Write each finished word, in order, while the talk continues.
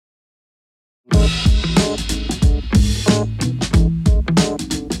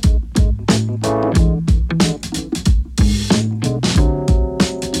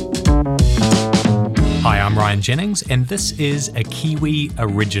Alan Jennings, and this is a Kiwi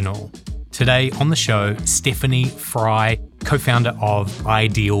original. Today on the show, Stephanie Fry, co-founder of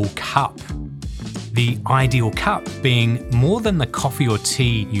IdealCUP. The IdealCUP being more than the coffee or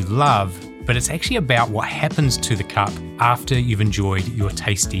tea you love, but it's actually about what happens to the cup after you've enjoyed your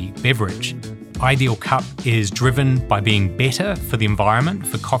tasty beverage. IdealCUP is driven by being better for the environment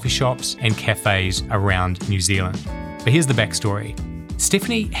for coffee shops and cafes around New Zealand. But here's the backstory.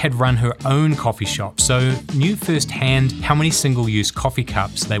 Stephanie had run her own coffee shop, so knew firsthand how many single-use coffee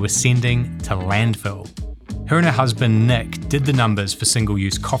cups they were sending to landfill. Her and her husband Nick did the numbers for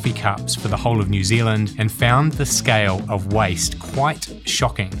single-use coffee cups for the whole of New Zealand and found the scale of waste quite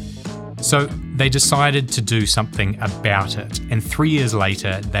shocking. So they decided to do something about it, and 3 years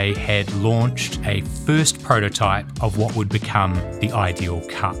later they had launched a first prototype of what would become the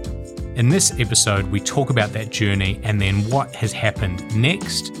IdealCUP. In this episode, we talk about that journey and then what has happened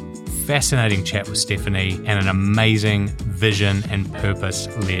next. Fascinating chat with Stephanie and an amazing vision and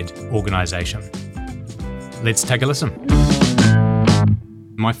purpose-led organisation. Let's take a listen.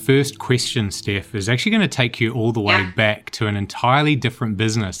 My first question, Steph, is actually going to take you all the way back to an entirely different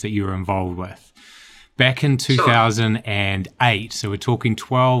business that you were involved with. Back in 2008, so we're talking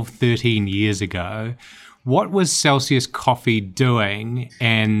 12, 13 years ago, what was Celsius Coffee doing,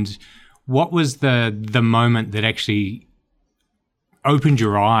 and what was the moment that actually opened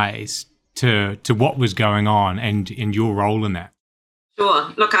your eyes to what was going on and your role in that?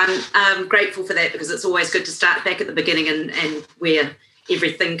 Sure. Look, I'm grateful for that, because it's always good to start back at the beginning and where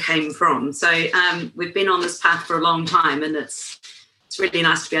everything came from. So we've been on this path for a long time, and it's really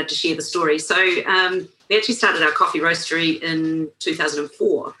nice to be able to share the story. So we actually started our coffee roastery in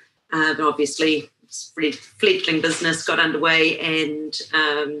 2004, but obviously it's really fledgling business, got underway and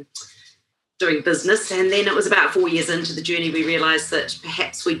doing business. And then it was about 4 years into the journey, we realised that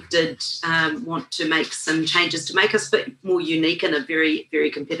perhaps we did want to make some changes to make us a bit more unique in a very,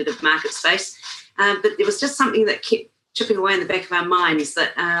 very competitive market space. But there was just something that kept chipping away in the back of our minds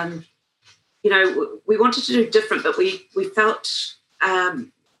that, we wanted to do different, but we felt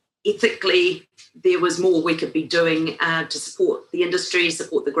ethically there was more we could be doing to support the industry,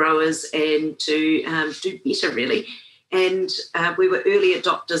 support the growers, and to do better, really. And we were early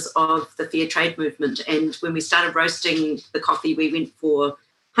adopters of the fair trade movement. And when we started roasting the coffee, we went for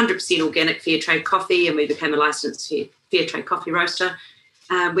 100% organic fair trade coffee, and we became a licensed fair trade coffee roaster.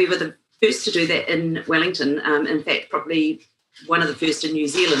 We were the first to do that in Wellington, in fact, probably one of the first in New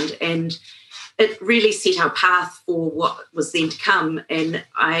Zealand. And it really set our path for what was then to come. And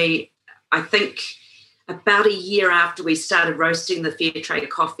I think about a year after we started roasting the fair trade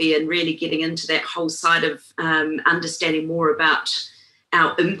coffee and really getting into that whole side of understanding more about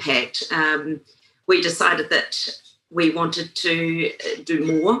our impact, we decided that we wanted to do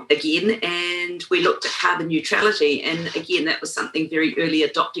more again, and we looked at carbon neutrality. And again, that was something very early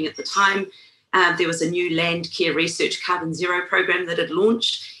adopting at the time. There was a new land care research carbon zero program that had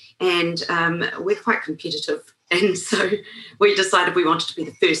launched, and we're quite competitive. And so we decided we wanted to be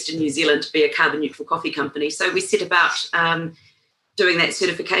the first in New Zealand to be a carbon neutral coffee company. So we set about doing that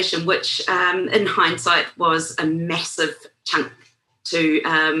certification, which in hindsight was a massive chunk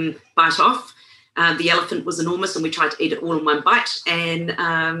to bite off. The elephant was enormous, and we tried to eat it all in one bite.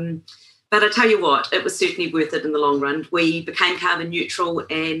 And but I tell you what, it was certainly worth it in the long run. We became carbon neutral,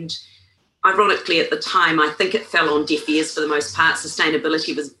 and ironically at the time, I think it fell on deaf ears for the most part.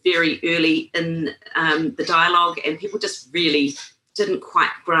 Sustainability was very early in the dialogue, and people just really didn't quite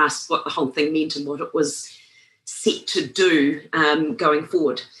grasp what the whole thing meant and what it was set to do going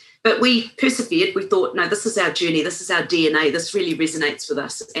forward. But we persevered. We thought, no, this is our journey. This is our DNA. This really resonates with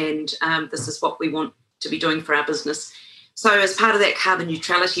us. And this is what we want to be doing for our business. So as part of that carbon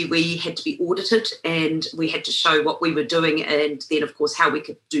neutrality, we had to be audited, and we had to show what we were doing, and then, of course, how we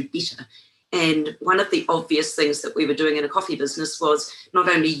could do better. And one of the obvious things that we were doing in a coffee business was not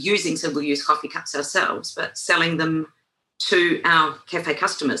only using single-use coffee cups ourselves, but selling them to our cafe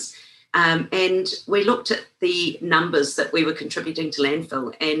customers. And we looked at the numbers that we were contributing to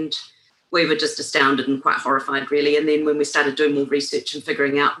landfill, and we were just astounded and quite horrified, really. And then when we started doing more research and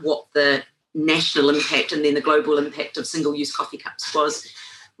figuring out what the national impact and then the global impact of single-use coffee cups was,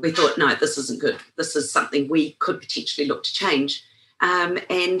 we thought, no, this isn't good. This is something we could potentially look to change.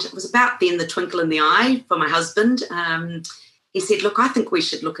 And it was about then the twinkle in the eye for my husband. He said, look, I think we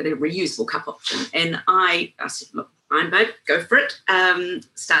should look at a reusable cup option. And I said, look, fine, babe, go for it.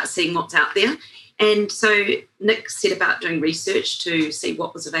 Start seeing what's out there. And so Nick set about doing research to see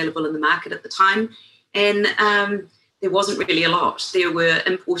what was available in the market at the time. And there wasn't really a lot. There were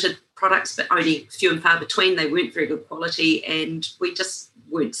imported products, but only few and far between. They weren't very good quality, and we just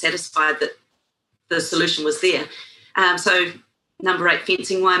weren't satisfied that the solution was there. So number 8,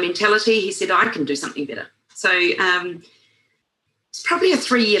 fencing wire mentality, he said, I can do something better. So it's probably a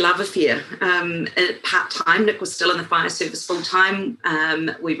 3-year love affair. Part-time, Nick was still in the fire service full-time.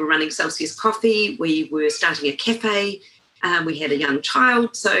 We were running Celsius Coffee. We were starting a cafe. We had a young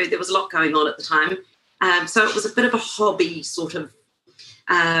child. So there was a lot going on at the time. So it was a bit of a hobby sort of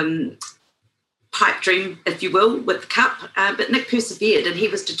pipe dream, if you will, with the cup. But Nick persevered, and he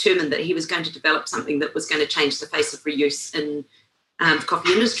was determined that he was going to develop something that was going to change the face of reuse in the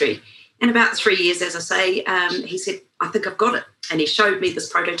coffee industry. In about 3 years, as I say, he said, I think I've got it. And he showed me this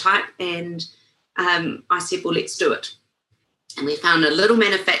prototype, and I said, well, let's do it. And we found a little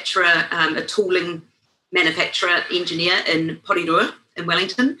manufacturer, a tooling manufacturer engineer in Porirua in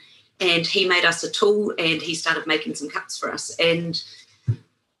Wellington, and he made us a tool, and he started making some cups for us. And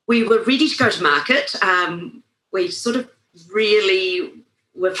we were ready to go to market. We sort of really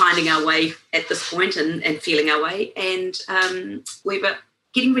were finding our way at this point and feeling our way. And we were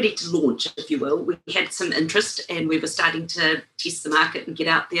getting ready to launch, if you will. We had some interest, and we were starting to test the market and get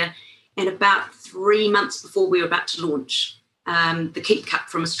out there. And about 3 months before we were about to launch, the Keep Cup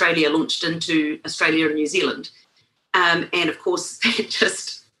from Australia launched into Australia and New Zealand. And of course, they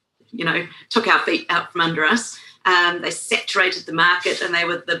just, took our feet out from under us. They saturated the market, and they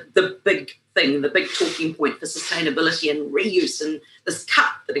were the big thing, the big talking point for sustainability and reuse, and this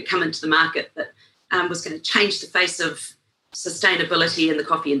cup that had come into the market that was going to change the face of sustainability in the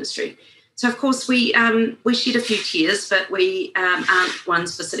coffee industry. So, of course, we shed a few tears, but we aren't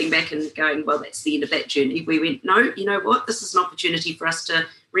ones for sitting back and going, well, that's the end of that journey. We went, no, you know what? This is an opportunity for us to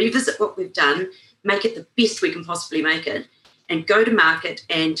revisit what we've done, make it the best we can possibly make it, and go to market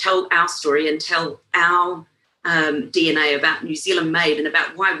and tell our story and tell our DNA about New Zealand made, and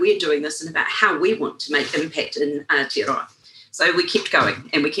about why we're doing this, and about how we want to make impact in Aotearoa. So we kept going,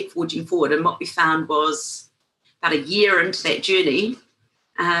 and we kept forging forward. And what we found was, about a year into that journey,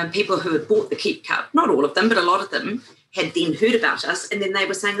 people who had bought the Keep Cup, not all of them, but a lot of them, had then heard about us, and then they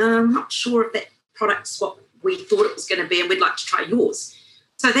were saying, oh, I'm not sure if that product's what we thought it was going to be, and we'd like to try yours.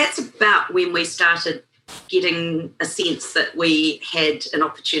 So that's about when we started getting a sense that we had an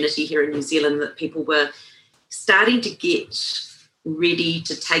opportunity here in New Zealand, that people were starting to get ready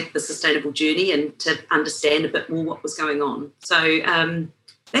to take the sustainable journey and to understand a bit more what was going on. So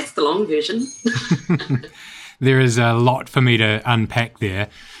that's the long version. There is a lot for me to unpack there.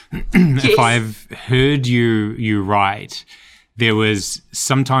 Yes. If I've heard you right, there was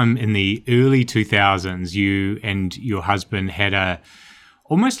sometime in the early 2000s, you and your husband had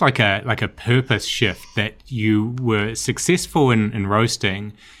almost like a purpose shift, that you were successful in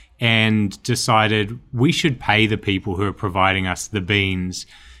roasting and decided we should pay the people who are providing us the beans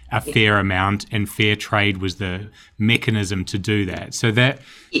a fair amount, and fair trade was the mechanism to do that. So that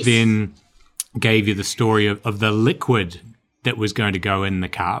then gave you the story of the liquid that was going to go in the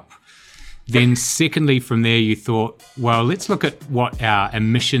cup. Then secondly, from there you thought, well, let's look at what our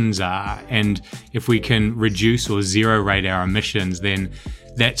emissions are, and if we can reduce or zero rate our emissions, then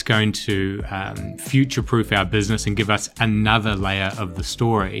that's going to future-proof our business and give us another layer of the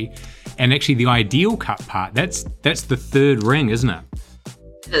story. And actually the IdealCUP part, that's the third ring, isn't it?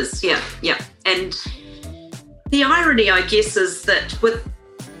 It is, yeah. And the irony, I guess, is that with...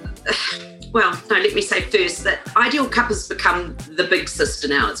 let me say first that IdealCUP has become the big sister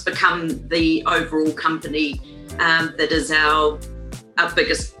now. It's become the overall company that is our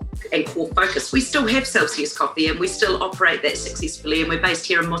biggest and core focus. We still have Celsius Coffee, and we still operate that successfully, and we're based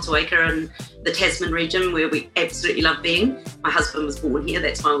here in Motueka in the Tasman region, where we absolutely love being. My husband was born here,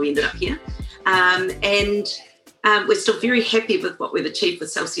 that's why we ended up here. And we're still very happy with what we've achieved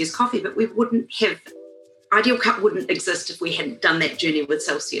with Celsius Coffee, but we wouldn't have... IdealCUP wouldn't exist if we hadn't done that journey with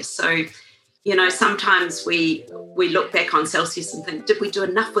Celsius. So, sometimes we look back on Celsius and think, did we do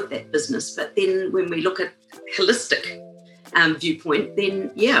enough with that business? But then when we look at holistic viewpoint,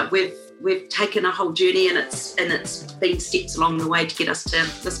 then we've taken a whole journey, and it's been steps along the way to get us to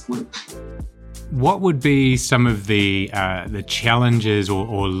this point. What would be some of the challenges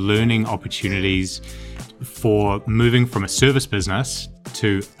or learning opportunities for moving from a service business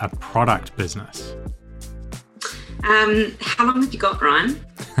to a product business? How long have you got, Ryan?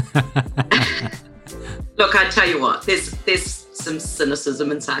 Look, I tell you what, there's some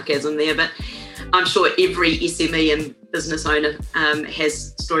cynicism and sarcasm there, but I'm sure every SME and business owner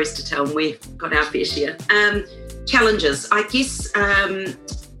has stories to tell, and we've got our fair share. Challenges, I guess.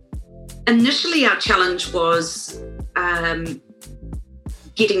 Initially, our challenge was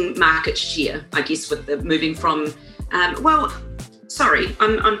getting market share, I guess, with the moving from, I'm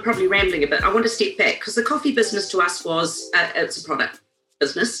probably rambling a bit. I want to step back, because the coffee business to us was, it's a product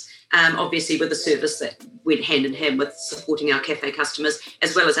business. obviously with a service that went hand in hand with supporting our cafe customers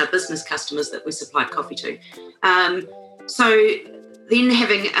as well as our business customers that we supplied coffee to. So then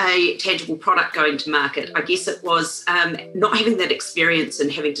having a tangible product going to market, I guess it was not having that experience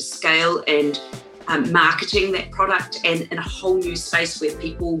and having to scale and marketing that product and in a whole new space where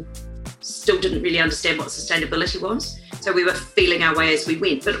people still didn't really understand what sustainability was. So we were feeling our way as we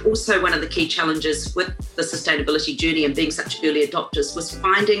went. But also one of the key challenges with the sustainability journey and being such early adopters was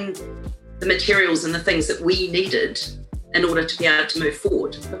finding the materials and the things that we needed in order to be able to move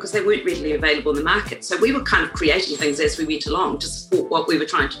forward, because they weren't readily available in the market. So we were kind of creating things as we went along to support what we were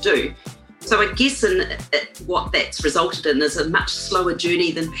trying to do. So I guess what that's resulted in is a much slower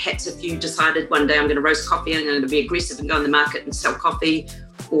journey than perhaps if you decided one day I'm going to roast coffee, I'm going to be aggressive and go in the market and sell coffee,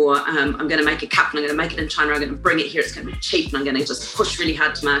 or I'm going to make a cup and I'm going to make it in China, I'm going to bring it here, it's going to be cheap and I'm going to just push really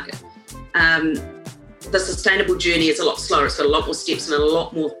hard to market. The sustainable journey is a lot slower. It's got a lot more steps and a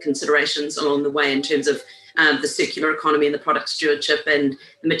lot more considerations along the way in terms of the circular economy and the product stewardship and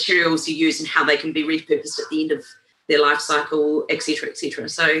the materials you use and how they can be repurposed at the end of their life cycle, et cetera, et cetera.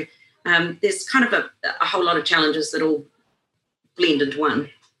 So there's kind of a whole lot of challenges that all blend into one.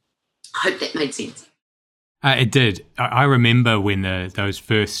 I hope that made sense. It did. I remember when those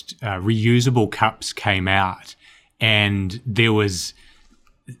first reusable cups came out, and there was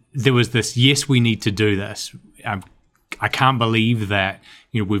this, yes, we need to do this. I can't believe that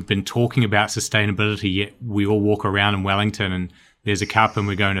we've been talking about sustainability, yet we all walk around in Wellington and there's a cup and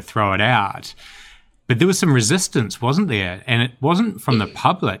we're going to throw it out. But there was some resistance, wasn't there? And it wasn't from the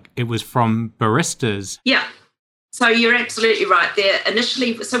public, it was from baristas. Yeah. So you're absolutely right there.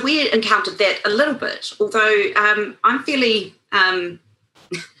 Initially, so we encountered that a little bit, although I'm fairly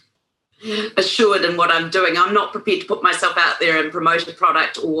assured in what I'm doing. I'm not prepared to put myself out there and promote a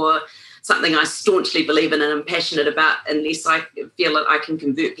product or something I staunchly believe in and am passionate about unless I feel that I can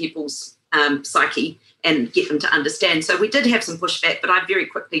convert people's psyche and get them to understand. So we did have some pushback, but I very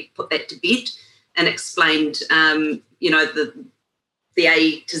quickly put that to bed and explained, the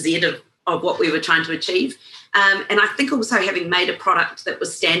A to Z of what we were trying to achieve. And I think also having made a product that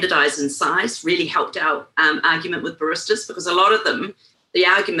was standardised in size really helped our argument with baristas, because a lot of them, the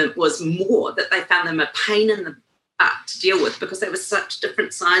argument was more that they found them a pain in the butt to deal with because they were such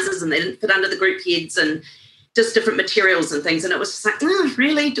different sizes and they didn't fit under the group heads and just different materials and things. And it was just like, oh,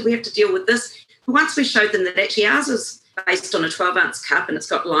 really? Do we have to deal with this? But once we showed them that actually ours is based on a 12-ounce cup and it's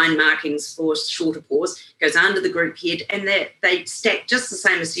got line markings for shorter pours, goes under the group head, and they stack just the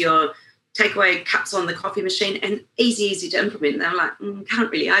same as your takeaway cups on the coffee machine and easy to implement. And they were like,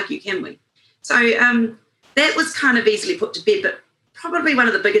 can't really argue, can we? So that was kind of easily put to bed, but probably one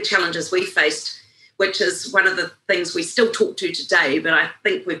of the bigger challenges we faced, which is one of the things we still talk to today, but I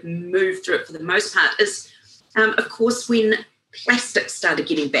think we've moved through it for the most part, is, of course, when plastics started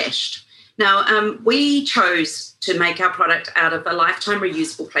getting bashed. Now, we chose to make our product out of a lifetime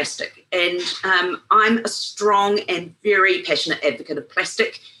reusable plastic, and I'm a strong and very passionate advocate of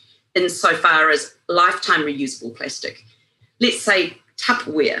plastic insofar as lifetime reusable plastic. Let's say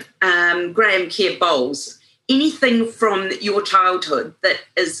Tupperware, Graham Care bowls, anything from your childhood that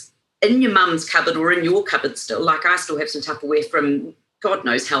is in your mum's cupboard or in your cupboard still, like I still have some Tupperware from God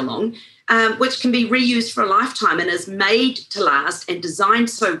knows how long, which can be reused for a lifetime and is made to last and designed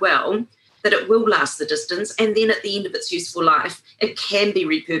so well that it will last the distance, and then at the end of its useful life, it can be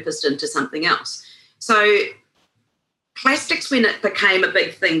repurposed into something else. So plastics, when it became a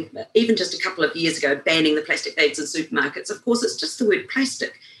big thing, even just a couple of years ago, banning the plastic bags in supermarkets, of course, it's just the word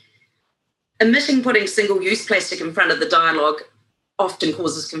plastic. Putting single-use plastic in front of the dialogue often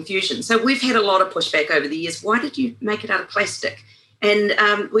causes confusion. So we've had a lot of pushback over the years. Why did you make it out of plastic?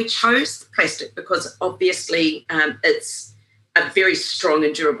 And we chose plastic because obviously it's a very strong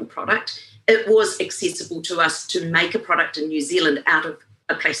and durable product. It was accessible to us to make a product in New Zealand out of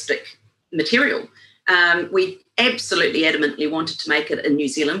a plastic material. We absolutely adamantly wanted to make it in New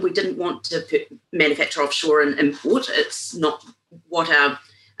Zealand. We didn't want to manufacture offshore and import. It's not what our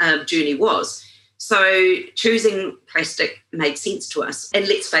journey was. So choosing plastic made sense to us. And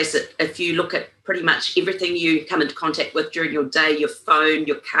let's face it, if you look at pretty much everything you come into contact with during your day, your phone,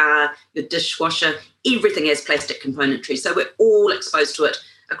 your car, your dishwasher, everything has plastic componentry. So we're all exposed to it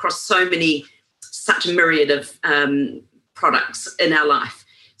across such a myriad of products in our life.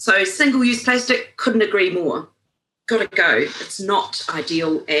 So single-use plastic, couldn't agree more. Got to go. It's not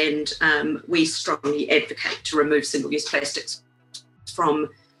ideal, and we strongly advocate to remove single-use plastics from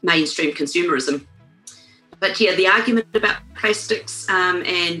mainstream consumerism. But yeah, the argument about plastics,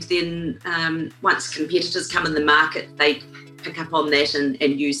 and then once competitors come in the market, they pick up on that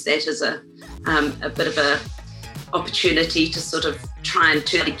and use that as a bit of opportunity to sort of try and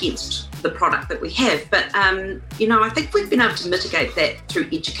turn against the product that we have. But, I think we've been able to mitigate that through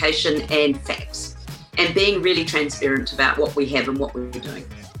education and facts and being really transparent about what we have and what we're doing.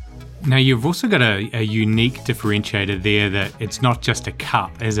 Now, you've also got a unique differentiator there that it's not just a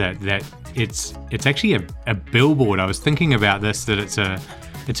cup, is it? That it's actually a billboard. I was thinking about this, that it's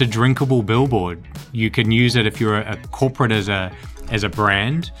a drinkable billboard. You can use it if you're a corporate as a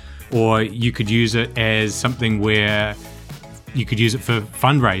brand, or you could use it as something where you could use it for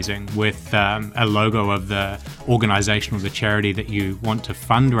fundraising with a logo of the organisation or the charity that you want to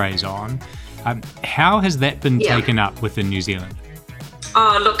fundraise on. How has that been taken up within New Zealand?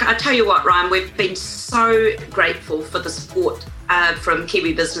 Oh, look, I tell you what, Ryan, we've been so grateful for the support from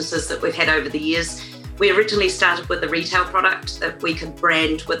Kiwi businesses that we've had over the years. We originally started with a retail product that we could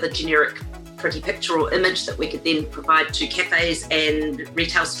brand with a generic pretty picture or image that we could then provide to cafes and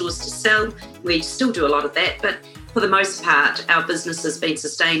retail stores to sell. We still do a lot of that, but for the most part, our business has been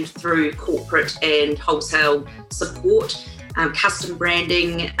sustained through corporate and wholesale support, custom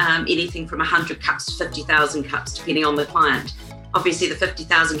branding, anything from 100 cups to 50,000 cups, depending on the client. Obviously, the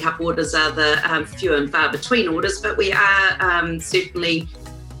 50,000 cup orders are the few and far between orders, but we are certainly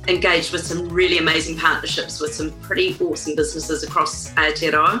engaged with some really amazing partnerships with some pretty awesome businesses across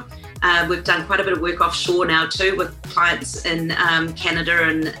Aotearoa. We've done quite a bit of work offshore now too with clients in Canada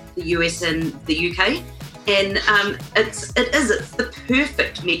and the US and the UK. And it's the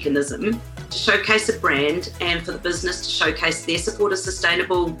perfect mechanism to showcase a brand and for the business to showcase their support of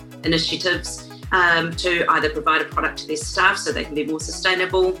sustainable initiatives, to either provide a product to their staff so they can be more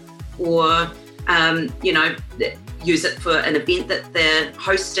sustainable, or use it for an event that they're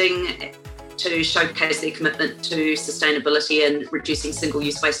hosting to showcase their commitment to sustainability and reducing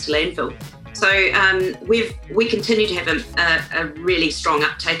single-use waste to landfill. So we continue to have a really strong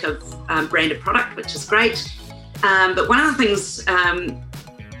uptake of branded product, which is great. But one of the things,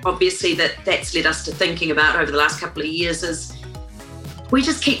 obviously, that's led us to thinking about over the last couple of years is we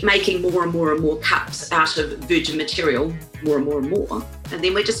just keep making more and more and more cups out of virgin material, more and more and more. And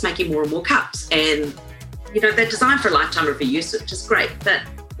then we're just making more and more cups. And, they're designed for a lifetime of reuse, which is great. But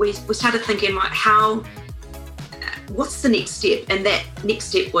we started thinking, what's the next step? And that next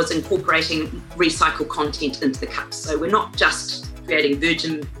step was incorporating recycled content into the cups. So we're not just creating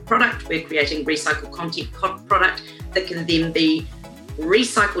virgin product, we're creating recycled content product that can then be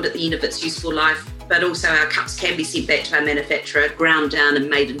recycled at the end of its useful life, but also our cups can be sent back to our manufacturer, ground down and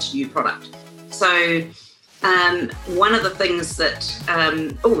made into new product. So one of the things that,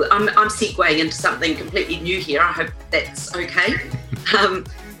 I'm segueing into something completely new here. I hope that's okay.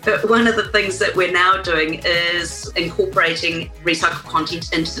 But one of the things that we're now doing is incorporating recycled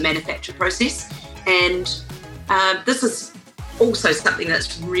content into the manufacture process. And this is also something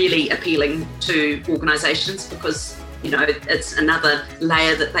that's really appealing to organisations because, it's another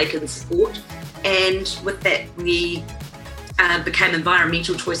layer that they can support. And with that, we became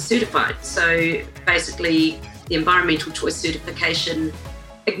Environmental Choice Certified. So basically, the Environmental Choice Certification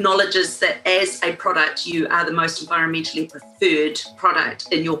acknowledges that as a product, you are the most environmentally preferred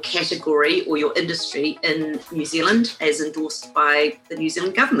product in your category or your industry in New Zealand, as endorsed by the New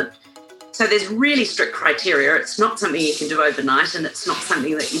Zealand government. So there's really strict criteria. It's not something you can do overnight, and it's not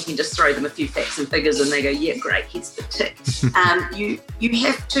something that you can just throw them a few facts and figures and they go, yeah, great, here's the tick. You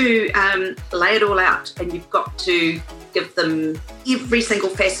have to lay it all out, and you've got to give them every single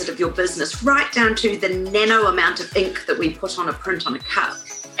facet of your business, right down to the nano amount of ink that we put on a print on a cup,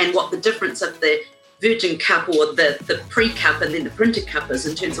 and what the difference of the virgin cup or the pre-cup and then the printed cup is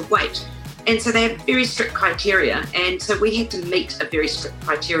in terms of weight. And so they have very strict criteria. And so we had to meet a very strict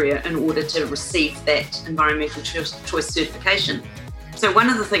criteria in order to receive that Environmental Choice Certification. So one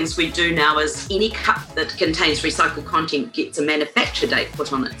of the things we do now is any cup that contains recycled content gets a manufacture date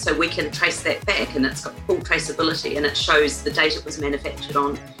put on it. So we can trace that back, and it's got full traceability, and it shows the date it was manufactured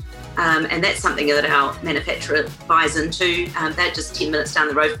on. And that's something that our manufacturer buys into. They're just 10 minutes down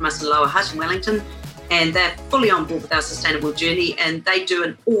the road from us in Lower Hutt in Wellington, and they're fully on board with our sustainable journey, and they do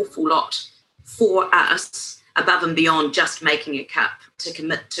an awful lot for us above and beyond just making a cup to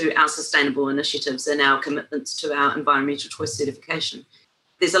commit to our sustainable initiatives and our commitments to our Environmental Choice Certification.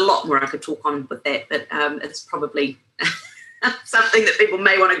 There's a lot more I could talk on with that, but it's probably something that people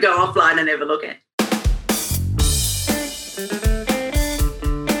may want to go offline and have a look at.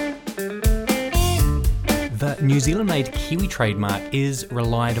 The New Zealand-made Kiwi trademark is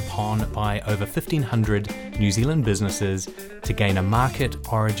relied upon by over 1,500 New Zealand businesses to gain a market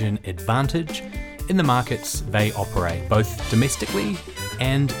origin advantage in the markets they operate, both domestically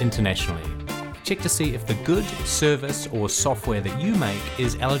and internationally. Check to see if the good service or software that you make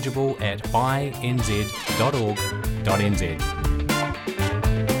is eligible at buynz.org.nz.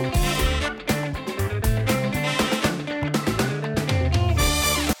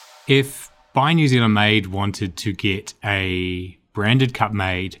 If Buy New Zealand Made wanted to get a branded cup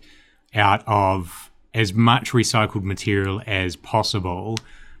made out of as much recycled material as possible,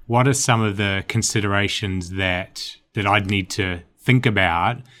 what are some of the considerations that I'd need to think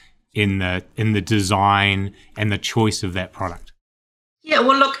about in the design and the choice of that product? Yeah,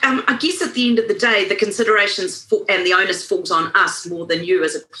 well, look, I guess at the end of the day, the considerations and the onus falls on us more than you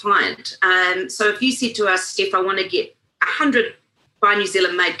as a client. So if you said to us, Steph, I want to get 100 Buy New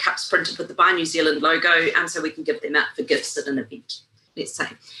Zealand Made cups printed with the Buy New Zealand logo, so we can give them out for gifts at an event, let's say.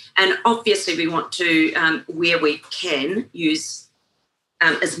 And obviously we want to, where we can, use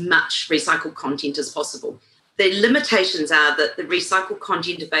as much recycled content as possible. The limitations are that the recycled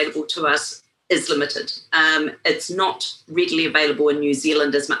content available to us is limited. It's not readily available in New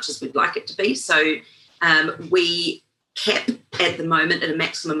Zealand as much as we'd like it to be. So we cap at the moment at a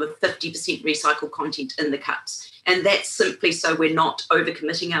maximum of 50% recycled content in the cups. And that's simply so we're not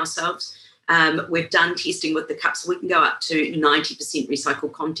overcommitting ourselves. We've done testing with the cups. We can go up to 90%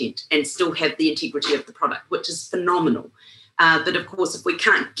 recycled content and still have the integrity of the product, which is phenomenal. But of course, if we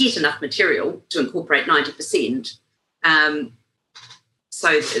can't get enough material to incorporate 90%,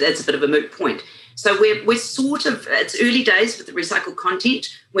 so that's a bit of a moot point. So we're sort of, it's early days with the recycled content.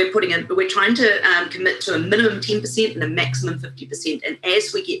 We're trying to commit to a minimum 10% and a maximum 50%. And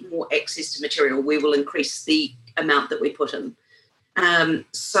as we get more access to material, we will increase the amount that we put in.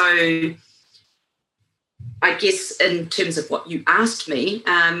 So I guess in terms of what you asked me,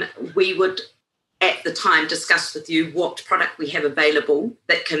 we would at the time discuss with you what product we have available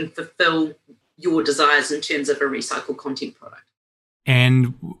that can fulfill your desires in terms of a recycled content product.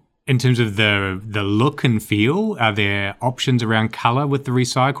 And in terms of the look and feel, are there options around colour with the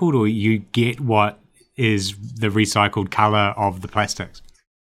recycled, or you get what is the recycled colour of the plastics?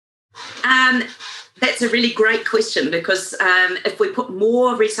 That's a really great question, because if we put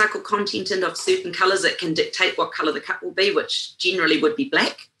more recycled content in of certain colours, it can dictate what colour the cup will be, which generally would be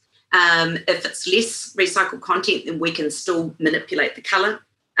black. If it's less recycled content, then we can still manipulate the colour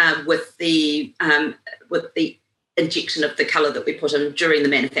with the injection of the colour that we put in during the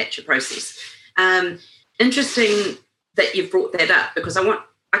manufacture process. Interesting that you've brought that up, because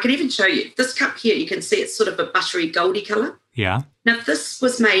I can even show you this cup here. You can see it's sort of a buttery goldy colour. Yeah. Now this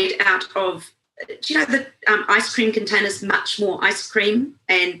was made out of, do you know the ice cream containers, Much More Ice Cream,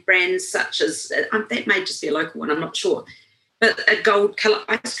 and brands such as, that may just be a local one, I'm not sure, but a gold colour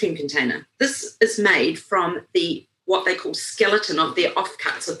ice cream container. This is made from what they call skeleton of their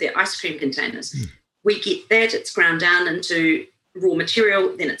offcuts of their ice cream containers. Mm. We get that, it's ground down into raw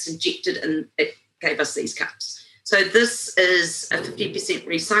material, then it's injected, and it gave us these cups. So this is a 50%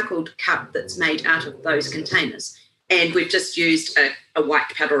 recycled cup that's made out of those containers. And we've just used a white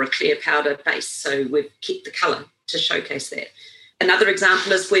powder or a clear powder base. So we've kept the colour to showcase that. Another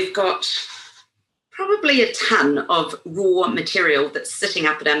example is we've got probably a ton of raw material that's sitting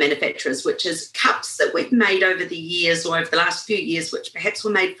up at our manufacturers, which is cups that we've made over the years or over the last few years, which perhaps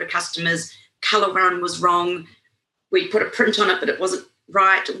were made for customers. Colour run was wrong. We put a print on it, but it wasn't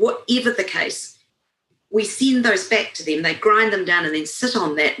right. Whatever the case, we send those back to them. They grind them down and then sit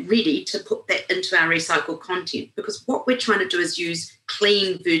on that ready to put that into our recycled content, because what we're trying to do is use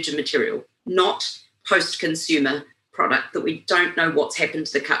clean virgin material, not post-consumer product that we don't know what's happened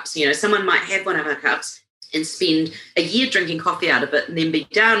to the cups. You know, someone might have one of our cups and spend a year drinking coffee out of it and then be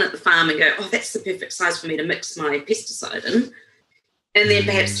down at the farm and go, oh, that's the perfect size for me to mix my pesticide in. And then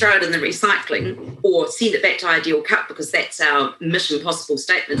perhaps throw it in the recycling or send it back to IdealCUP, because that's our mission possible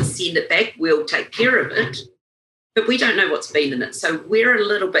statement. Send it back, we'll take care of it. But we don't know what's been in it. So we're a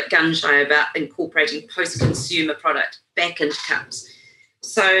little bit gun-shy about incorporating post-consumer product back into cups.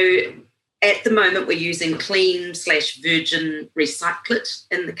 So at the moment, we're using clean/virgin recyclate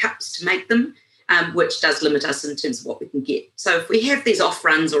in the cups to make them, which does limit us in terms of what we can get. So if we have these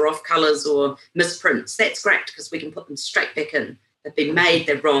off-runs or off-colours or misprints, that's great, because we can put them straight back in. They've been made,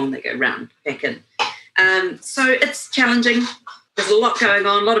 they're wrong, they go round, back in. So it's challenging. There's a lot going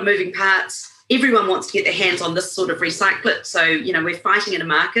on, a lot of moving parts. Everyone wants to get their hands on this sort of recyclate. So, you know, we're fighting in a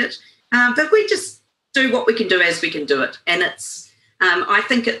market, but we just do what we can do as we can do it. And it's, I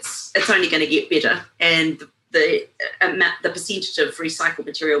think it's only going to get better. And the percentage of recycled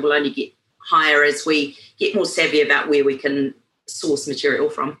material will only get higher as we get more savvy about where we can source material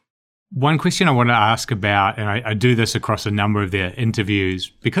from. One question I want to ask about, and I do this across a number of their interviews,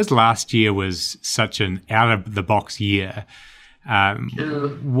 because last year was such an out-of-the-box year,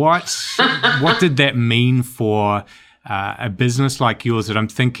 What did that mean for a business like yours that I'm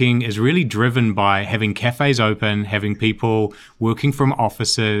thinking is really driven by having cafes open, having people working from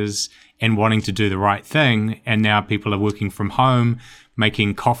offices and wanting to do the right thing, and now people are working from home,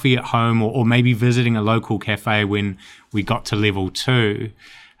 making coffee at home, or maybe visiting a local cafe when we got to level 2.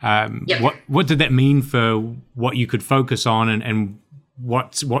 What did that mean for what you could focus on, and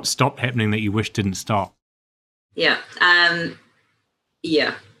what stopped happening that you wish didn't stop?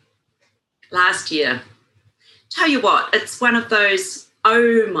 Last year, tell you what, it's one of those,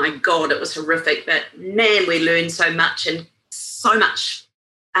 oh my God, it was horrific, but man, we learned so much, and so much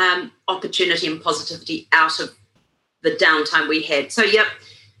opportunity and positivity out of the downtime we had. So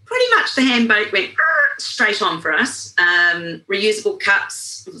pretty much the handboat went straight on for us. Reusable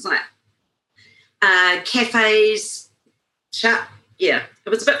cups, it was like cafes, shut. Yeah, it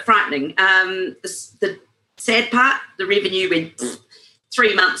was a bit frightening. The sad part, the revenue went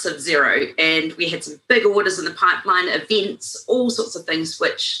 3 months of zero, and we had some big orders in the pipeline, events, all sorts of things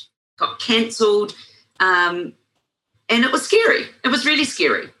which got cancelled. And it was scary. It was really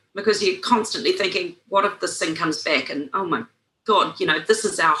scary, because you're constantly thinking, what if this thing comes back? And oh my God, this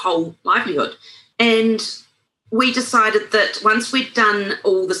is our whole livelihood. And we decided that once we'd done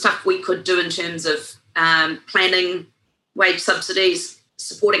all the stuff we could do in terms of planning, wage subsidies,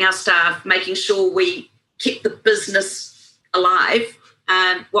 supporting our staff, making sure we kept the business alive,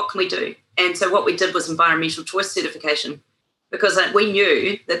 what can we do? And so what we did was environmental choice certification, because we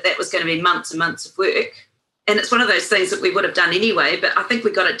knew that was going to be months and months of work. And it's one of those things that we would have done anyway, but I think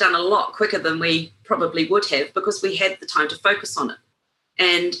we got it done a lot quicker than we probably would have, because we had the time to focus on it.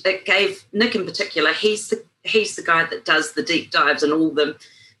 And it gave Nick in particular, he's the guy that does the deep dives and all the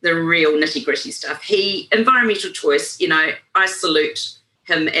real nitty-gritty stuff. Environmental choice, I salute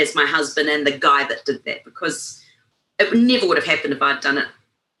him as my husband and the guy that did that, because it never would have happened if I'd done it.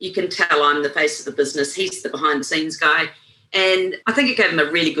 You can tell I'm the face of the business. He's the behind-the-scenes guy. And I think it gave him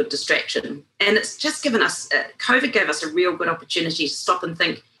a really good distraction. And it's just given us, COVID gave us a real good opportunity to stop and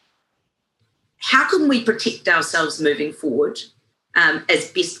think, how can we protect ourselves moving forward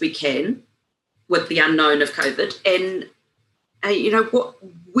as best we can with the unknown of COVID? And,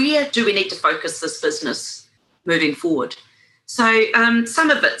 where do we need to focus this business moving forward? So some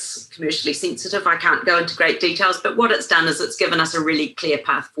of it's commercially sensitive. I can't go into great details, but what it's done is it's given us a really clear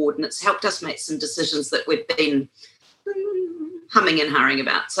path forward, and it's helped us make some decisions that we've been humming and hurrying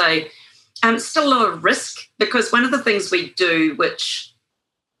about. So still a lot of risk, because one of the things we do, which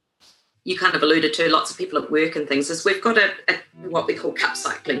you kind of alluded to, lots of people at work and things, is we've got a what we call cup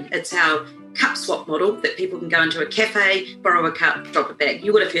cycling. It's our cup swap model that people can go into a cafe, borrow a cup, drop it back.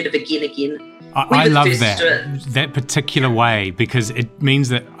 You would have heard of again. I love that particular way, because it means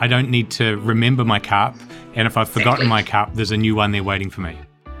that I don't need to remember my cup, and if I've forgotten my cup, there's a new one there waiting for me.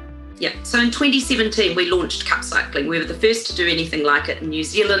 Yeah, so in 2017 we launched cup cycling. We were the first to do anything like it in New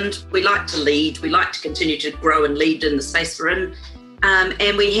Zealand. We like to lead. We like to continue to grow and lead in the space we're in.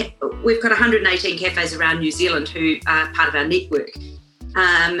 And we've got 118 cafes around New Zealand who are part of our network.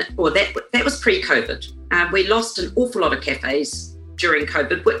 That was pre-COVID. We lost an awful lot of cafes during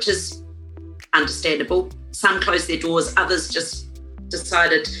COVID, which is understandable. Some closed their doors, others just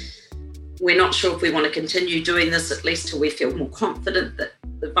decided we're not sure if we want to continue doing this, at least till we feel more confident that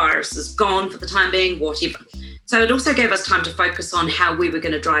the virus is gone for the time being, whatever. So it also gave us time to focus on how we were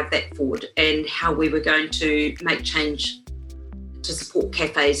going to drive that forward, and how we were going to make change to support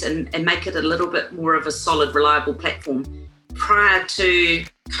cafes and make it a little bit more of a solid, reliable platform. Prior to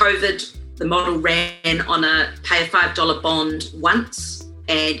COVID, the model ran on a pay a $5 bond once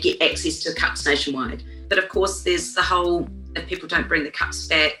and get access to cups nationwide. But of course, there's the whole, if people don't bring the cups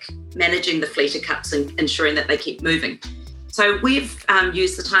back, managing the fleet of cups and ensuring that they keep moving. So we've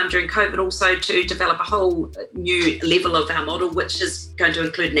used the time during COVID also to develop a whole new level of our model, which is going to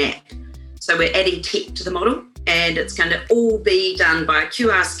include an app. So we're adding tech to the model, and it's going to all be done by a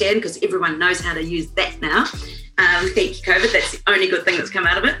QR scan, because everyone knows how to use that now. Thank you, COVID. That's the only good thing that's come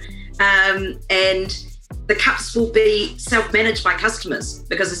out of it. And the cups will be self-managed by customers,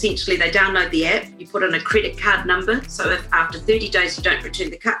 because essentially they download the app, you put in a credit card number, so if after 30 days you don't return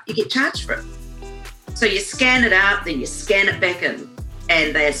the cup, you get charged for it. So you scan it out, then you scan it back in,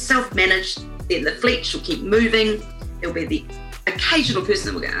 and they are self-managed. Then the fleet will keep moving. There'll be the occasional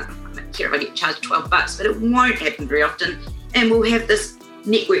person that will go, I don't care if I get charged $12, but it won't happen very often. And we'll have this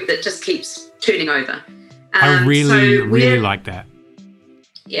network that just keeps turning over. I really like that.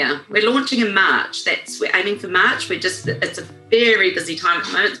 Yeah, we're launching in March. We're aiming for March. It's a very busy time at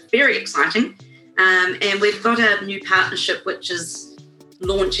the moment. It's very exciting. And we've got a new partnership which is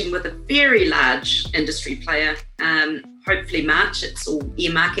launching with a very large industry player. hopefully March. It's all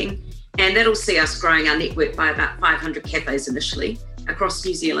earmarking. And that'll see us growing our network by about 500 cafes initially across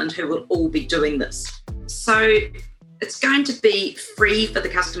New Zealand who will all be doing this. So it's going to be free for the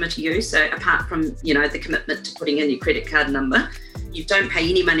customer to use. So apart from, the commitment to putting in your credit card number, you don't pay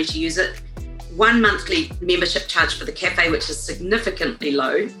any money to use it. 1 monthly membership charge for the cafe, which is significantly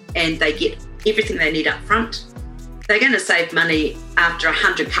low, and they get everything they need up front. They're going to save money after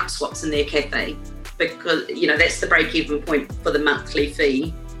 100 cup swaps in their cafe because, that's the break-even point for the monthly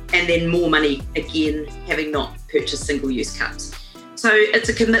fee, and then more money again, having not purchased single-use cups. So it's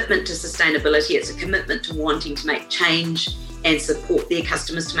a commitment to sustainability. It's a commitment to wanting to make change and support their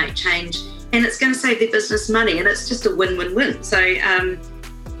customers to make change. And it's going to save their business money, and it's just a win-win-win. So,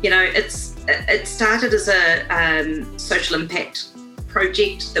 it started as a social impact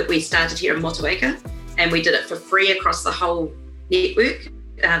project that we started here in Motueka, and we did it for free across the whole network,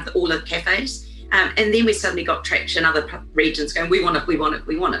 all the cafes. And then we suddenly got traction, other regions going, we want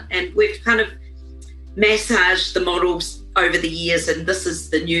it. And we've kind of massaged the models over the years, and this is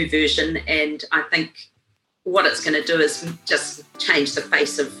the new version. And I think what it's going to do is just change the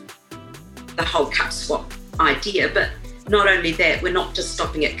face of the whole cup swap idea. But not only that, we're not just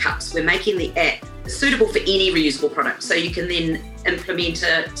stopping at cups. We're making the app suitable for any reusable product. So you can then implement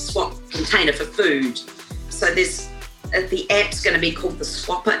a swap container for food. So the app's going to be called the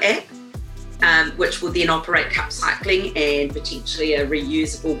Swapper app, which will then operate cup cycling and potentially a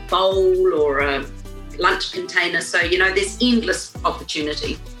reusable bowl or a lunch container. So, there's endless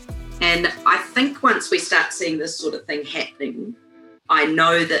opportunity. And I think once we start seeing this sort of thing happening, I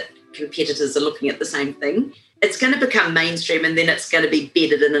know that competitors are looking at the same thing. It's going to become mainstream, and then it's going to be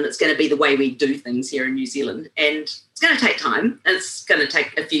bedded in, and it's going to be the way we do things here in New Zealand. And it's going to take time. It's going to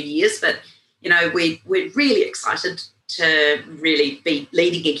take a few years, but, we're really excited to really be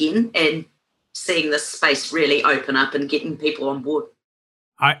leading again and seeing this space really open up and getting people on board.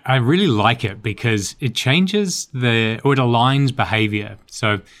 I really like it because it changes it aligns behavior.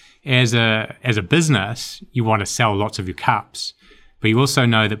 So as a business, you want to sell lots of your cups, but you also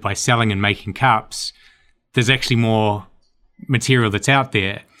know that by selling and making cups, there's actually more material that's out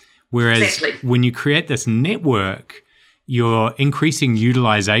there. Whereas exactly. When you create this network, you're increasing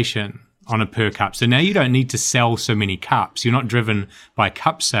utilization on a per cup. So now you don't need to sell so many cups. You're not driven by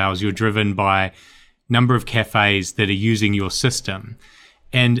cup sales. You're driven by number of cafes that are using your system.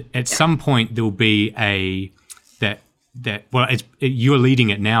 And at some point there'll be you're leading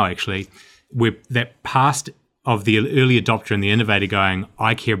it now actually, with that past of the early adopter and the innovator going,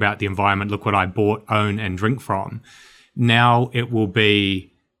 I care about the environment, look what I bought, own, and drink from. Now it will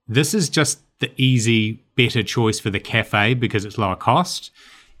be, this is just the easy, better choice for the cafe because it's lower cost.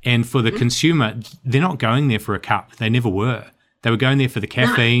 And for the consumer, they're not going there for a cup. They never were. They were going there for the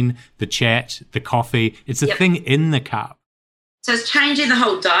caffeine, the chat, the coffee. It's the thing in the cup. So it's changing the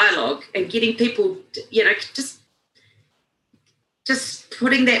whole dialogue and getting people, just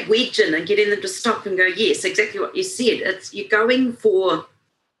putting that wedge in and getting them to stop and go, yes, exactly what you said. You're going for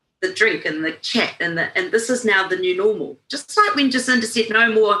the drink and the chat and this is now the new normal. Just like when Jacinda said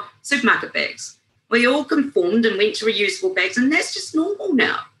no more supermarket bags. We all conformed and went to reusable bags, and that's just normal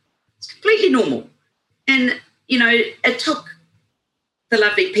now. It's completely normal. And, it took the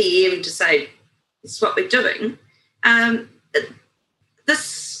lovely PM to say, this is what we're doing.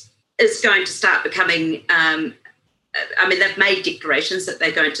 This is going to start becoming they've made declarations that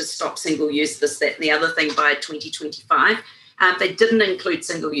they're going to stop single-use, this, that, and the other thing by 2025. They didn't include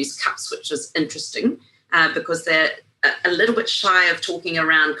single-use cups, which was interesting because they're a little bit shy of talking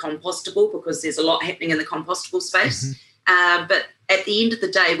around compostable because there's a lot happening in the compostable space. Mm-hmm. But at the end of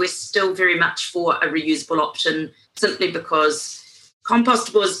the day, we're still very much for a reusable option simply because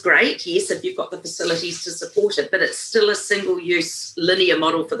compostable is great, yes, if you've got the facilities to support it, but it's still a single-use linear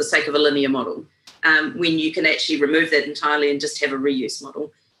model for the sake of a linear model. When you can actually remove that entirely and just have a reuse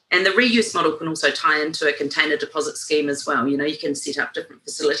model. And the reuse model can also tie into a container deposit scheme as well. You can set up different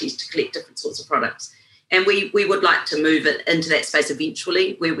facilities to collect different sorts of products. And we would like to move it into that space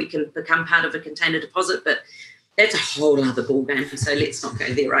eventually where we can become part of a container deposit, but that's a whole other ballgame, so let's not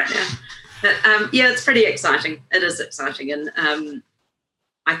go there right now. But it's pretty exciting. It is exciting. And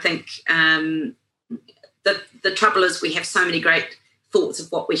I think the trouble is we have so many great thoughts of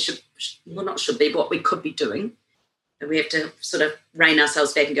what we what we could be doing. And we have to sort of rein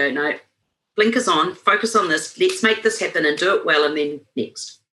ourselves back and go, no, blinkers on, focus on this, let's make this happen and do it well, and then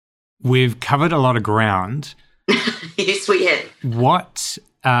next. We've covered a lot of ground. Yes, we have. What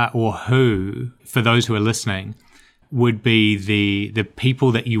or who, for those who are listening, would be the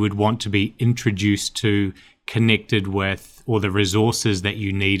people that you would want to be introduced to, connected with, or the resources that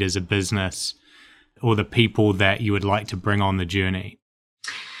you need as a business or the people that you would like to bring on the journey?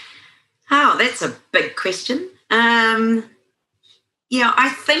 Oh, that's a big question. I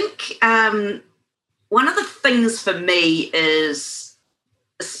think one of the things for me is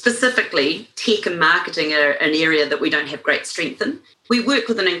specifically tech and marketing are an area that we don't have great strength in. We work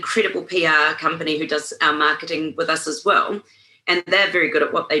with an incredible PR company who does our marketing with us as well, and they're very good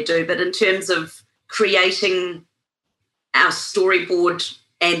at what they do. But in terms of creating our storyboard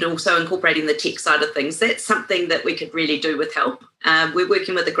and also incorporating the tech side of things, that's something that we could really do with help. We're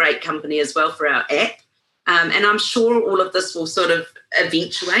working with a great company as well for our app. And I'm sure all of this will sort of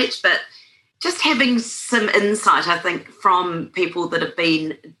eventuate, but just having some insight, I think, from people that have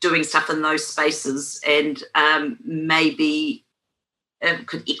been doing stuff in those spaces and maybe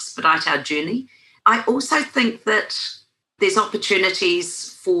could expedite our journey. I also think that there's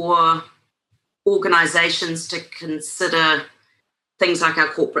opportunities for organisations to consider things like our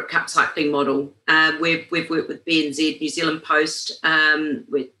corporate cup cycling model. We've worked with BNZ, New Zealand Post.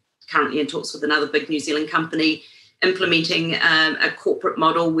 We're currently in talks with another big New Zealand company implementing a corporate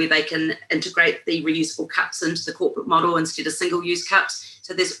model where they can integrate the reusable cups into the corporate model instead of single-use cups.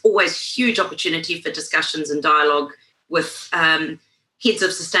 So there's always huge opportunity for discussions and dialogue with heads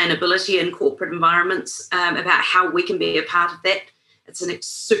of sustainability in corporate environments about how we can be a part of that. It's a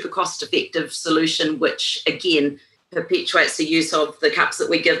super cost-effective solution, which, again, perpetuates the use of the cups that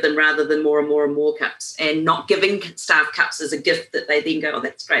we give them rather than more and more and more cups, and not giving staff cups as a gift that they then go, oh,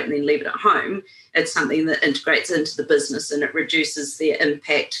 that's great, and then leave it at home. It's something that integrates into the business and it reduces their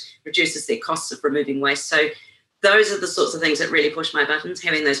impact, reduces their costs of removing waste. So those are the sorts of things that really push my buttons,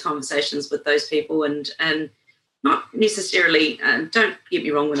 having those conversations with those people and not necessarily, don't get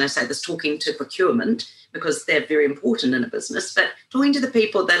me wrong when I say this, talking to procurement, because they're very important in a business, but talking to the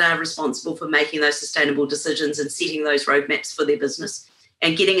people that are responsible for making those sustainable decisions and setting those roadmaps for their business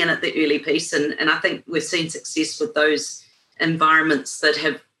and getting in at the early piece. And I think we've seen success with those environments that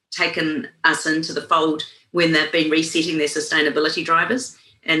have taken us into the fold when they've been resetting their sustainability drivers.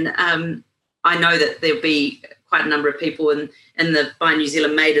 And I know that there'll be quite a number of people in the Buy New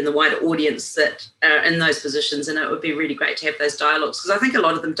Zealand Made and the wider audience that are in those positions, and it would be really great to have those dialogues, because I think a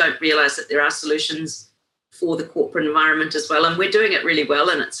lot of them don't realise that there are solutions for the corporate environment as well, and we're doing it really well,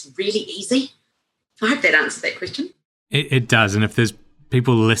 and it's really easy. I hope that answered that question. It does, and if there's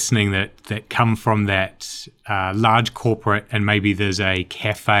people listening that come from that large corporate, and maybe there's a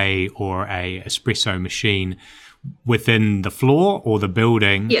cafe or a espresso machine within the floor or the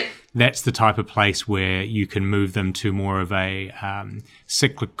building, that's the type of place where you can move them to more of a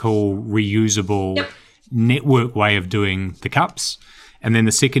cyclical, reusable network way of doing the cups. And then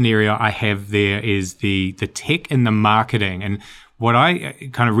the second area I have there is the tech and the marketing. And what I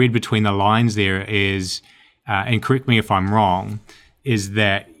kind of read between the lines there is, and correct me if I'm wrong, is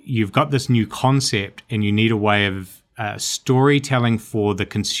that you've got this new concept and you need a way of storytelling for the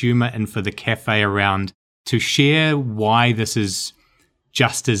consumer and for the cafe around to share why this is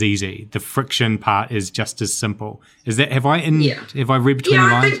just as easy. The friction part is just as simple. Is that, have I read between the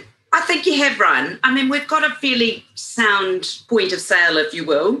lines? I think you have, Ryan. I mean, we've got a fairly sound point of sale, if you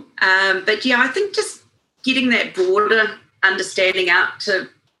will. But I think just getting that broader understanding out to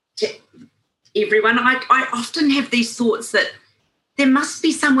everyone. I often have these thoughts that there must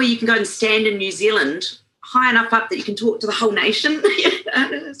be somewhere you can go and stand in New Zealand high enough up that you can talk to the whole nation.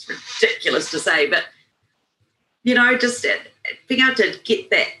 It's ridiculous to say, but, just being able to get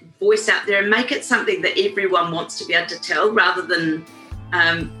that voice out there and make it something that everyone wants to be able to tell, rather than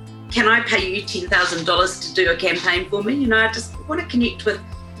can I pay you $10,000 to do a campaign for me? I just want to connect with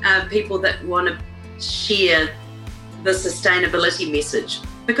people that want to share the sustainability message,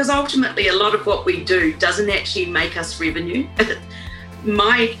 because ultimately a lot of what we do doesn't actually make us revenue.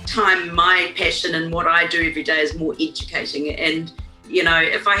 My time, my passion, and what I do every day is more educating. And,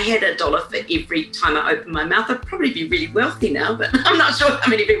 if I had $1 for every time I open my mouth, I'd probably be really wealthy now, but I'm not sure how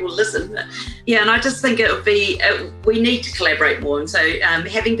many people listen. But, and I just think it would be, we need to collaborate more. And so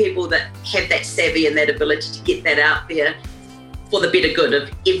having people that have that savvy and that ability to get that out there for the better good of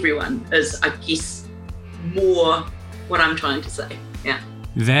everyone is, I guess, more what I'm trying to say. Yeah.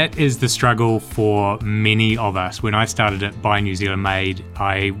 That is the struggle for many of us. When I started at Buy New Zealand Made,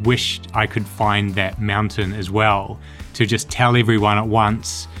 I wished I could find that mountain as well to just tell everyone at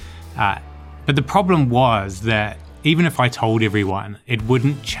once. But the problem was that even if I told everyone, it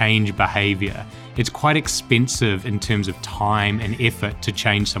wouldn't change behavior. It's quite expensive in terms of time and effort to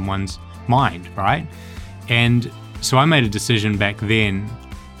change someone's mind, right? And so I made a decision back then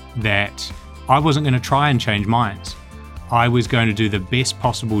that I wasn't going to try and change minds. I was going to do the best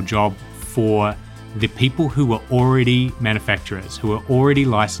possible job for the people who were already manufacturers, who were already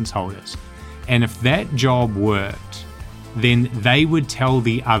license holders. And if that job worked, then they would tell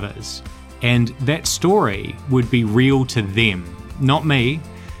the others. And that story would be real to them, not me,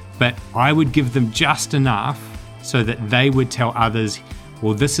 but I would give them just enough so that they would tell others,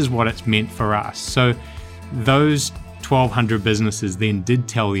 well, this is what it's meant for us. So those 1,200 businesses then did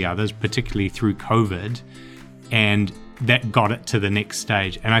tell the others, particularly through COVID, and that got it to the next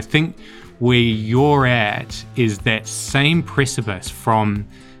stage. And I think where you're at is that same precipice from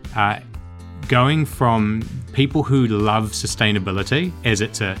going from people who love sustainability as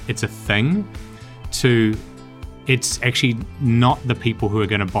it's a thing to it's actually not the people who are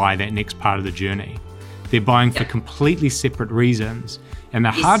going to buy that next part of the journey. They're buying for completely separate reasons. And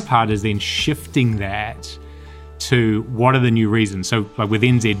the hard part is then shifting that to what are the new reasons. So like with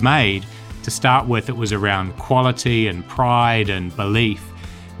NZ Made, to start with, it was around quality and pride and belief.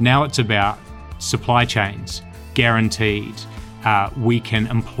 Now it's about supply chains, guaranteed. We can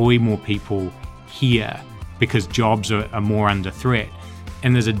employ more people here because jobs are more under threat.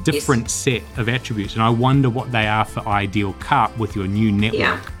 And there's a different set of attributes. And I wonder what they are for IdealCUP with your new network.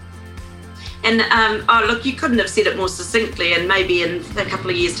 Yeah. And look, you couldn't have said it more succinctly, and maybe in a couple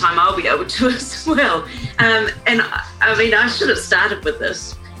of years' time I'll be able to as well. And I mean, I should have started with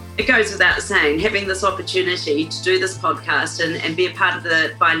this. It goes without saying, having this opportunity to do this podcast and be a part of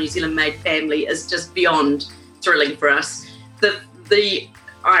the Buy New Zealand Made family is just beyond thrilling for us. The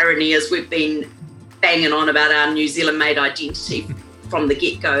irony is we've been banging on about our New Zealand Made identity from the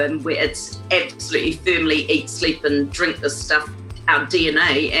get-go, and where it's absolutely firmly eat, sleep and drink this stuff, our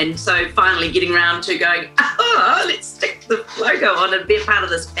DNA. And so finally getting around to going, let's stick the logo on and be a part of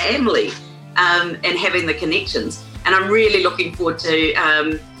this family, and having the connections. And I'm really looking forward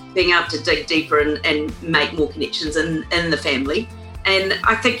to being able to dig deeper and make more connections in the family. And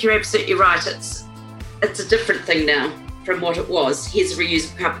I think you're absolutely right. It's a different thing now from what it was. Here's a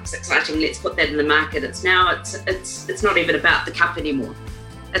reusable cup, it's exciting, let's put that in the market. It's not even about the cup anymore.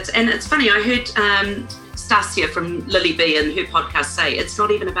 It's funny, I heard Stasia from Lily B and her podcast say it's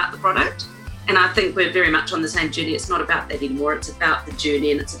not even about the product. And I think we're very much on the same journey. It's not about that anymore. It's about the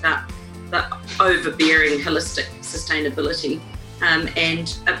journey, and it's about the overbearing holistic sustainability,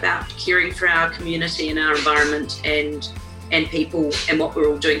 and about caring for our community and our environment and people and what we're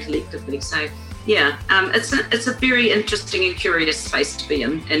all doing collectively. So yeah, it's a very interesting and curious space to be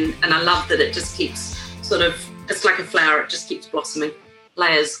in, and I love that it just keeps it's like a flower, it just keeps blossoming,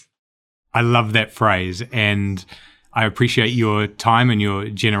 layers. I love that phrase, and I appreciate your time and your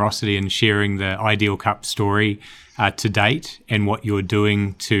generosity in sharing the IdealCUP story to date and what you're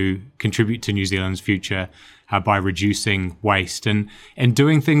doing to contribute to New Zealand's future by reducing waste and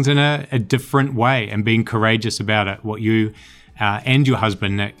doing things in a different way and being courageous about it. What you and your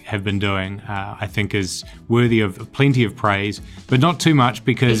husband Nick have been doing, I think, is worthy of plenty of praise, but not too much,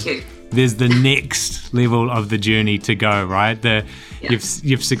 because there's the next level of the journey to go, right?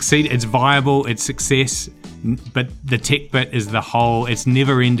 You've succeeded, it's viable, it's success, but the tech bit is it's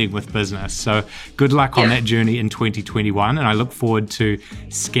never ending with business. So good luck on that journey in 2021. And I look forward to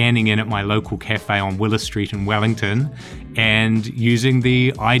scanning in at my local cafe on Willis Street in Wellington and using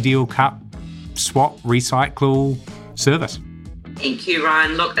the IdealCUP swap recycle service. Thank you,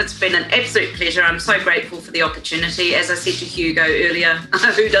 Ryan. Look, it's been an absolute pleasure. I'm so grateful for the opportunity. As I said to Hugo earlier,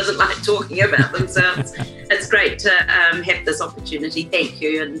 who doesn't like talking about themselves? It's great to have this opportunity. Thank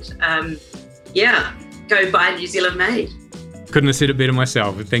you. And go buy New Zealand Made. Couldn't have said it better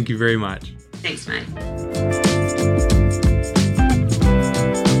myself. Thank you very much. Thanks, mate.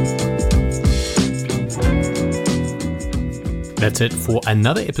 That's it for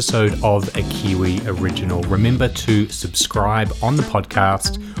another episode of a Kiwi Original. Remember to subscribe on the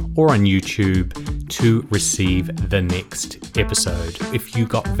podcast or on YouTube to receive the next episode. If you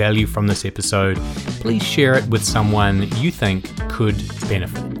got value from this episode, please share it with someone you think could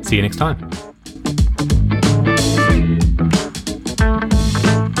benefit. See you next time.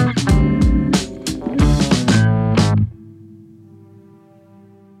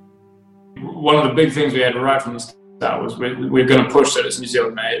 One of the big things we had right from the start was we're going to push that it's New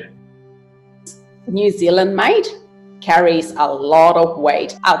Zealand made. New Zealand made carries a lot of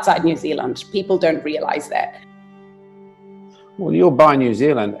weight outside New Zealand. People don't realise that. Well, you're Buy New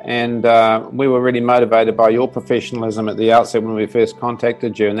Zealand, and we were really motivated by your professionalism at the outset when we first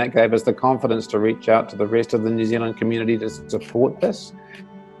contacted you, and that gave us the confidence to reach out to the rest of the New Zealand community to support this.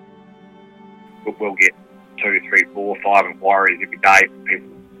 We'll get 2, 3, 4, 5 inquiries every day from people,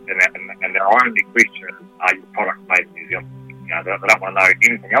 and their only question is, are your products made in New Zealand? They don't want to know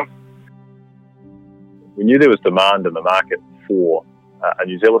anything else. We knew there was demand in the market for a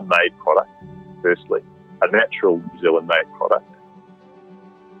New Zealand-made product, firstly, a natural New Zealand-made product.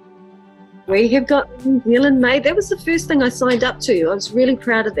 We have got New Zealand made. That was the first thing I signed up to. I was really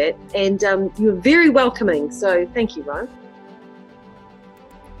proud of that, and you were very welcoming, so thank you, Ryan.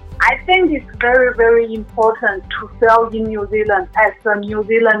 I think it's very, very important to sell in New Zealand as a New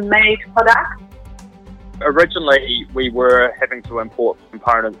Zealand made product. Originally, we were having to import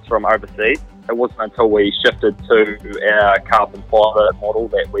components from overseas. It wasn't until we shifted to our carbon fibre model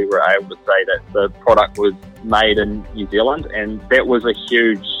that we were able to say that the product was made in New Zealand, and that was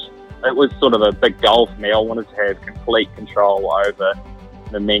it was sort of a big goal for me. I wanted to have complete control over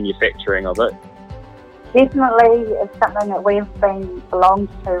the manufacturing of it. Definitely, it's something that we've belonged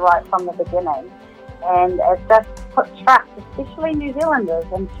to right from the beginning, and it just puts trust, especially New Zealanders,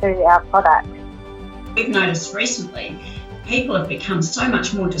 into our products. We've noticed recently people have become so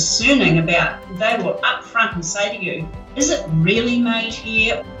much more discerning about, they will up front and say to you, is it really made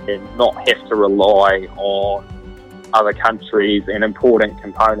here? And not have to rely on other countries and importing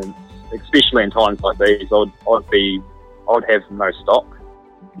components, especially in times like these. I'd have no stock.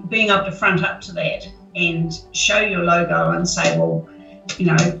 Being able to front up to that and show your logo and say, well, you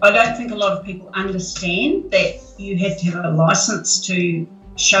know, I don't think a lot of people understand that you have to have a license to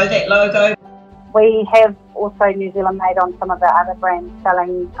show that logo. We have also New Zealand made on some of our other brands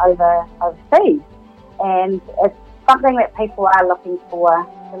selling overseas, and it's something that people are looking for.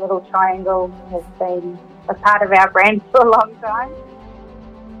 The little triangle has been a part of our brand for a long time.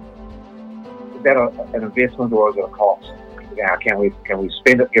 Is that an investment or is it a cost? Can we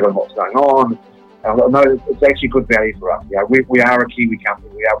spend it given what's going on? No, it's actually good value for us. Yeah, we are a Kiwi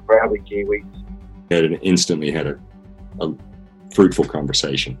company. We are proudly Kiwis. Instantly had a fruitful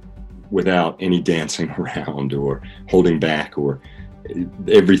conversation without any dancing around or holding back, or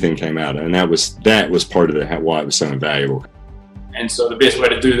everything came out, and that was part of why it was so invaluable. And so the best way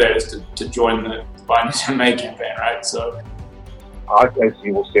to do that is to join the Buy New Zealand Made campaign, right? So as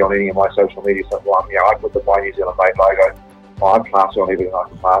you will see on any of my social media stuff, I put the Buy New Zealand Made logo. I pass on everything I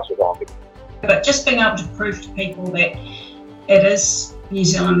can pass it on. But just being able to prove to people that it is New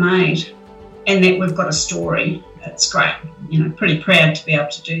Zealand made and that we've got a story, it's great. You know, pretty proud to be able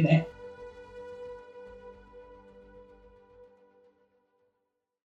to do that.